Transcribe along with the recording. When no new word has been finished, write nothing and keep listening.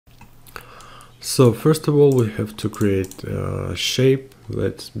So first of all, we have to create a shape.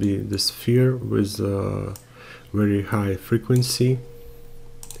 Let's be the sphere with a very high frequency,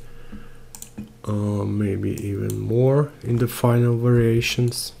 maybe even more in the final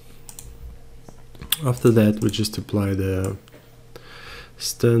variations. After that, we just apply the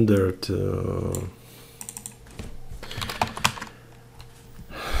standard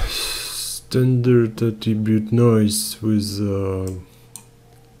attribute noise with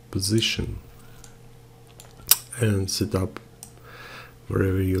position, and set up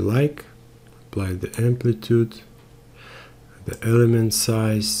wherever you like. Apply the amplitude, the element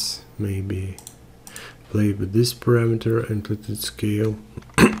size, maybe play with this parameter, amplitude scale,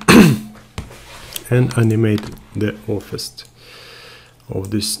 and animate the offset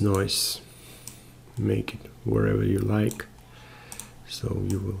of this noise. Make it wherever you like, so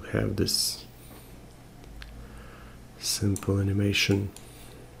you will have this simple animation.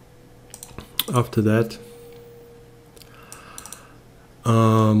 After that,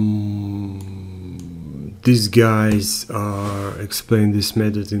 these guys explain this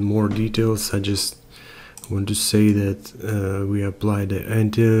method in more details. I just want to say that we apply the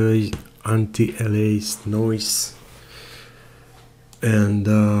anti-aliased noise, and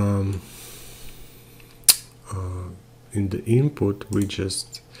in the input we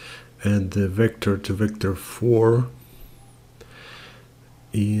just add the vector to vector 4.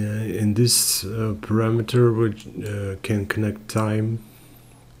 In this parameter we can connect time,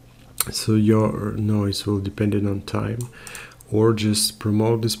 so your noise will depend on time, or just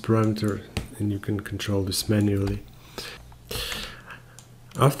promote this parameter and you can control this manually.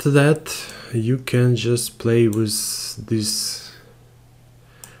 After that, you can just play with these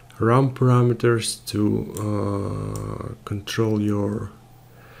RAM parameters to control your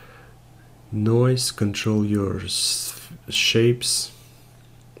noise, control your shapes,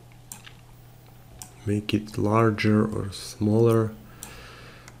 make it larger or smaller,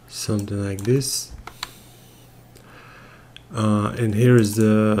 something like this. And here is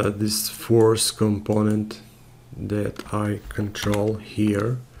this force component that I control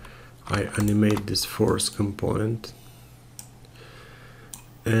here. I animate this force component,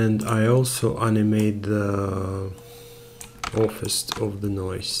 and I also animate the offset of the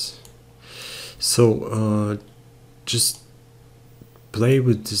noise. So just play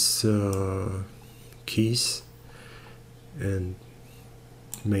with this keys and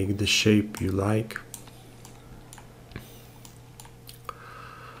make the shape you like.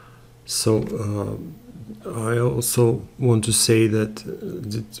 So I also want to say that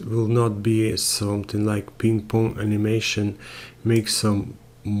it will not be something like ping pong animation. Make some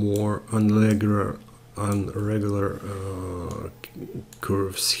more unregular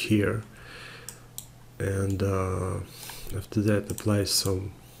curves here, and after that apply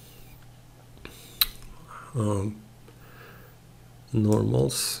some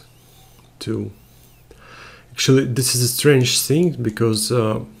normals too. Actually, this is a strange thing, because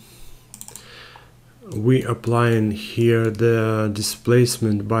we apply in here the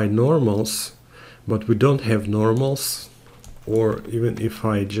displacement by normals, but we don't have normals. Or even if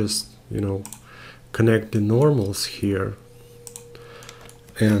I just, connect the normals here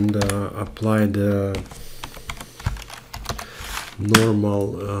and apply the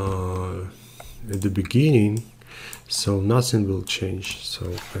normal at the beginning, so nothing will change.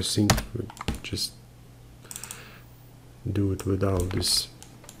 So I think we just do it without these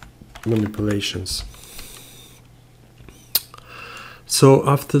manipulations. So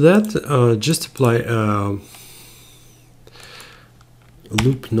after that, just apply a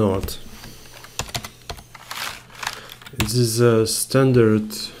loop knot. This is a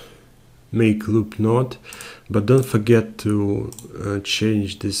standard make loop knot, but don't forget to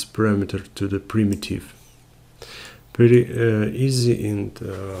change this parameter to the primitive. Pretty easy and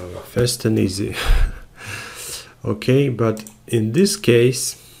fast and easy. Okay, but in this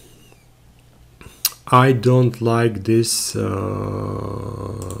case I don't like this.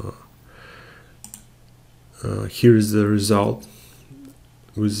 Here is the result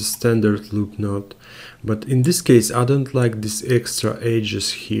with the standard loop knot, but in this case I don't like these extra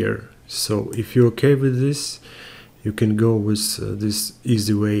edges here. So if you're okay with this, you can go with this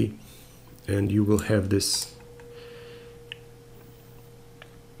easy way, and you will have this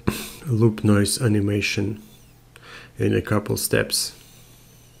loop noise animation in a couple steps.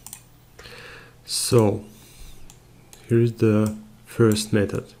 So here's the first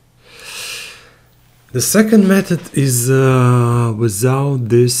method. The second method is without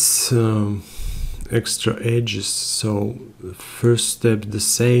this extra edges. So first step the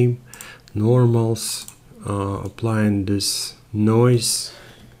same, normals, applying this noise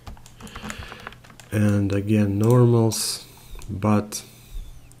and again normals, but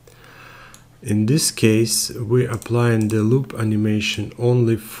in this case we're applying the loop animation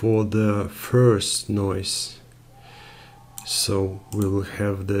only for the first noise. So we will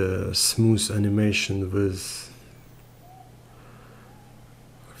have the smooth animation with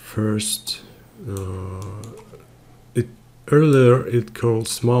first earlier it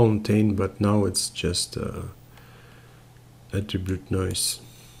calls mountain, but now it's just attribute noise.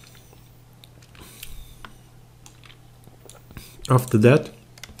 After that,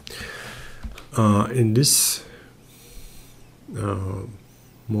 in this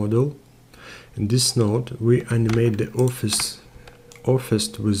model, in this node, we animate the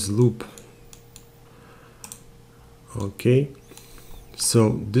office with loop. Okay,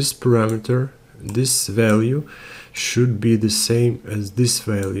 so this parameter, this value should be the same as this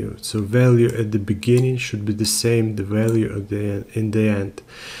value. So value at the beginning should be the same the value at the end, in the end.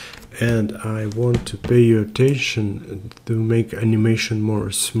 And I want to pay your attention to make animation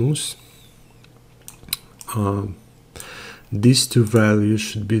more smooth. These two values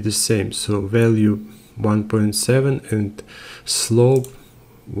should be the same. So value 1.7 and slope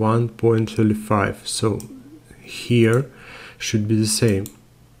 1.35. So here should be the same,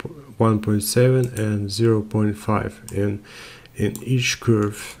 1.7 and 0.5, and in each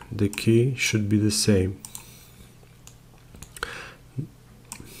curve the key should be the same.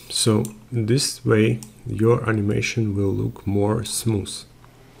 So this way your animation will look more smooth.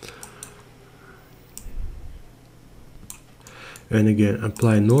 And again,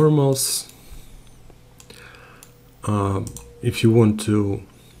 apply normals. If you want to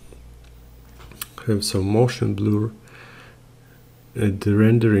have some motion blur at the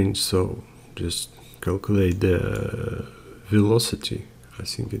rendering, so just calculate the velocity. I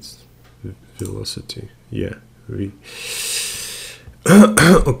think it's velocity. Yeah.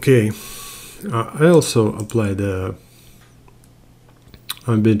 Okay. I also apply the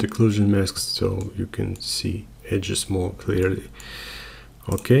ambient occlusion mask so you can see edges more clearly.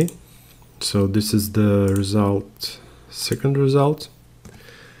 Okay, so this is the result, second result,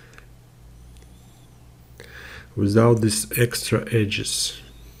 without these extra edges.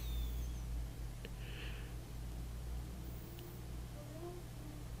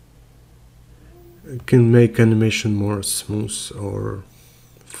 You can make animation more smooth or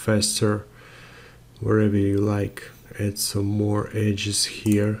faster, wherever you like. Add some more edges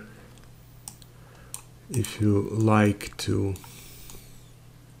here if you like to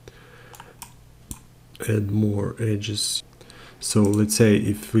add more edges. So let's say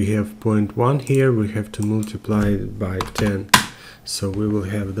if we have 0.1 here, we have to multiply it by 10. So we will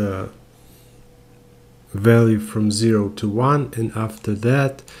have the value from 0 to 1, and after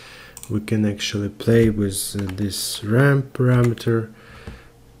that we can actually play with this ramp parameter,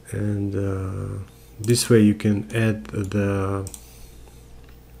 and this way you can add the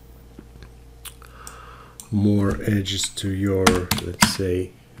more edges to your, let's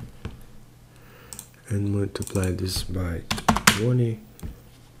say, and multiply this by 20.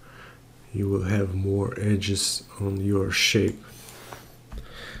 You will have more edges on your shape.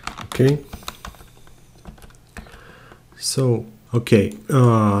 Okay, so okay,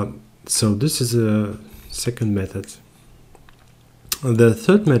 so this is a second method. The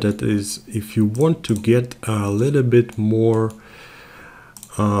third method is if you want to get a little bit more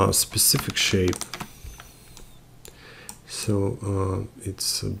specific shape. So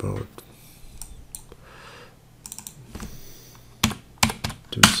it's about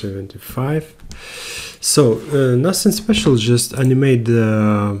 275. So nothing special, just animate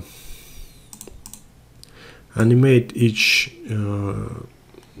each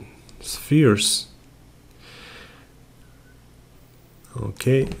spheres.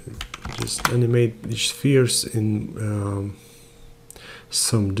 Okay, just animate each spheres in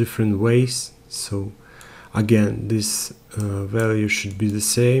some different ways. So again, this value should be the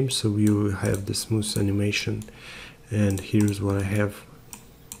same, so we will have the smooth animation. And here's what I have.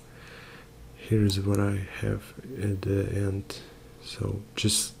 Here's what I have at the end. So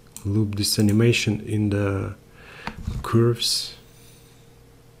just loop this animation in the curves.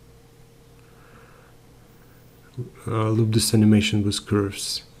 Loop this animation with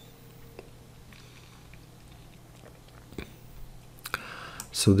curves.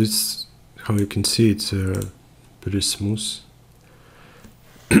 So this, how you can see, it's pretty smooth.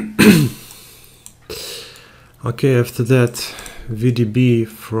 Okay, after that, VDB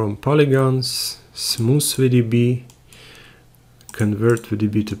from polygons, smooth VDB, convert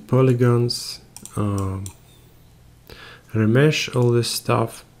VDB to polygons, remesh all this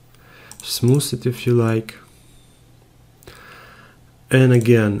stuff, smooth it if you like, and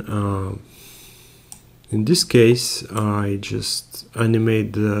again In this case, I just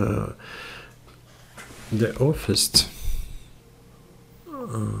animate the office,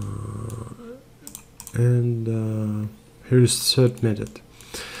 and here's third method.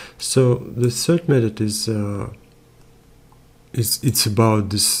 So the third method is it's about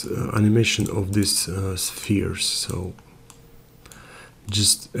this animation of these spheres. So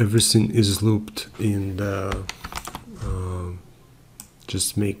just everything is looped in the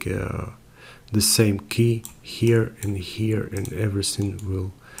just make the same key here, and everything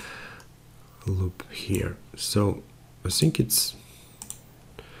will loop here. So I think it's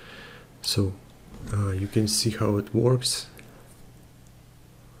so you can see how it works.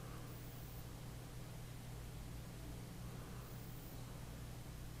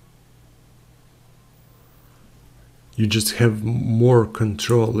 You just have more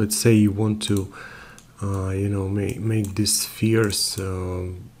control. Let's say you want to you know, make these spheres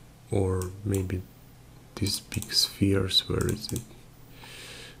or maybe these big spheres. Where is it?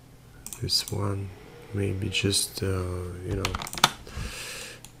 This one. Maybe just you know,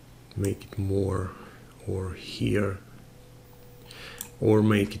 make it more, or here, or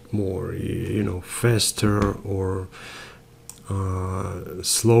make it more, you know, faster, or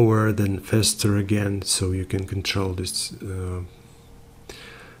slower, then faster again, so you can control this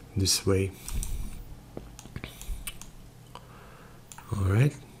this way.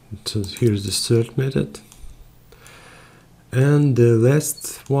 Alright, so here's the third method, and the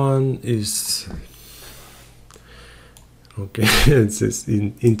last one is okay. It's this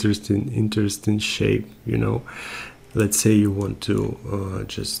interesting shape, you know. Let's say you want to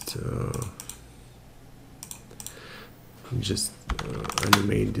just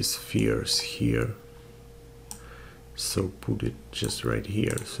animate these spheres here, so put it just right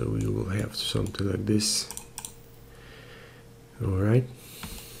here, so you will have something like this. All right,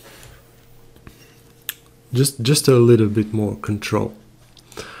 just a little bit more control.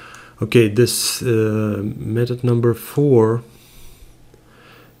 Okay, this method number 4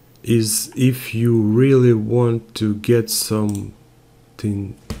 is if you really want to get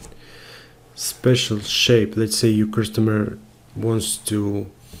something special shape. Let's say your customer wants to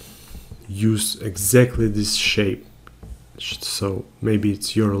use exactly this shape, so maybe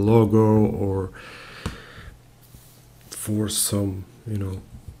it's your logo, or for some, you know,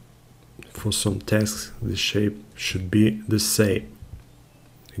 for some tasks the shape should be the same,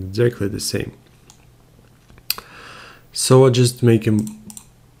 exactly the same. So I just make a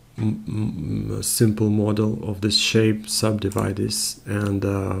simple model of this shape, subdivide this, and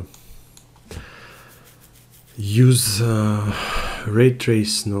use ray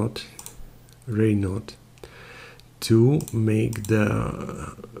node to make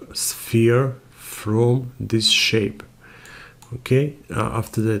the sphere from this shape. Okay,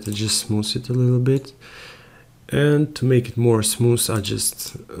 after that I just smooth it a little bit, and to make it more smooth I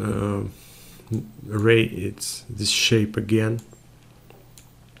just ray it this shape again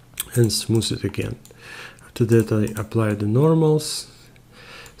and smooth it again. After that I apply the normals,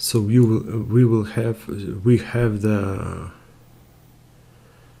 so we have the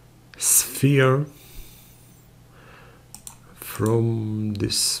sphere from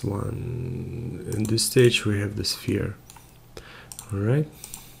this one. In this stage we have the sphere. All right,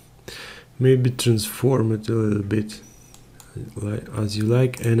 maybe transform it a little bit as you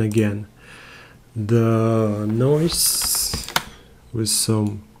like, and again the noise with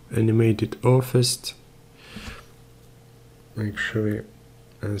some animated office. Actually,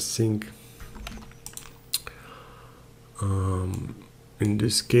 I think in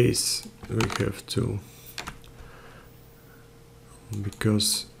this case we have to,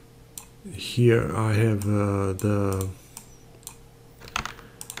 because here I have the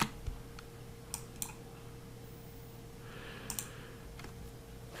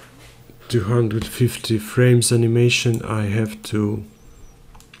 250 frames animation, I have to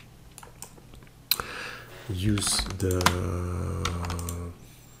use the,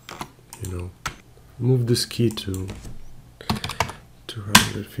 you know, move this key to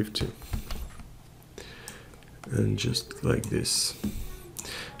 250 and just like this.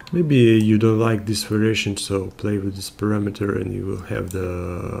 Maybe you don't like this variation, so play with this parameter and you will have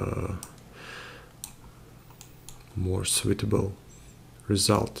the more suitable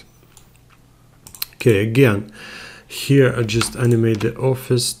result. Okay, again, here I just animate the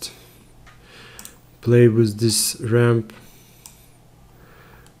office, play with this ramp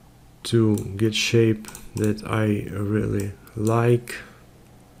to get shape that I really like.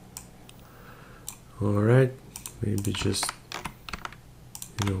 Alright, maybe just,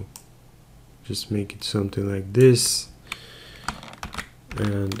 you know, just make it something like this,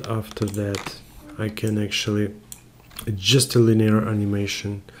 and after that I can actually, it's just a linear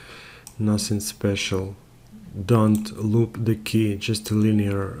animation, nothing special. Don't loop the key, just a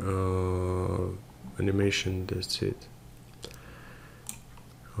linear animation, that's it.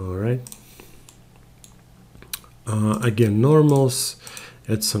 Alright. Again, normals,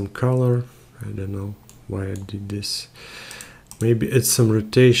 add some color. I don't know why I did this. Maybe add some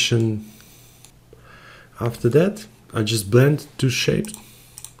rotation. After that, I just blend two shapes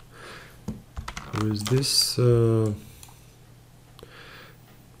with this,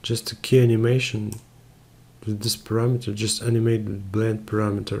 just a key animation with this parameter, just animate with blend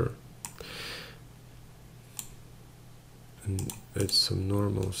parameter, and add some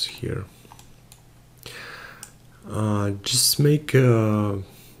normals here. Just make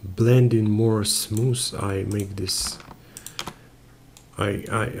blending more smooth. I make this,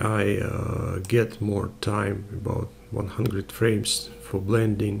 I get more time, about 100 frames for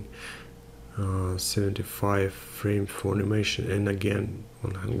blending, 75 frames for animation, and again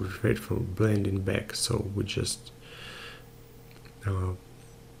 100 frames for blending back. So we just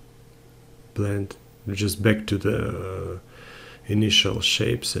blend just back to the initial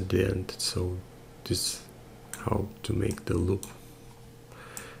shapes at the end. So this how to make the loop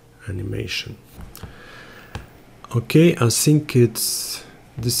animation. Okay, I think this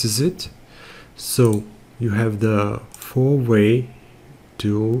is it. So you have the 4-way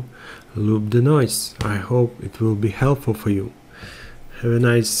to loop the noise. I hope it will be helpful for you. Have a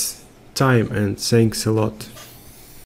nice time and thanks a lot.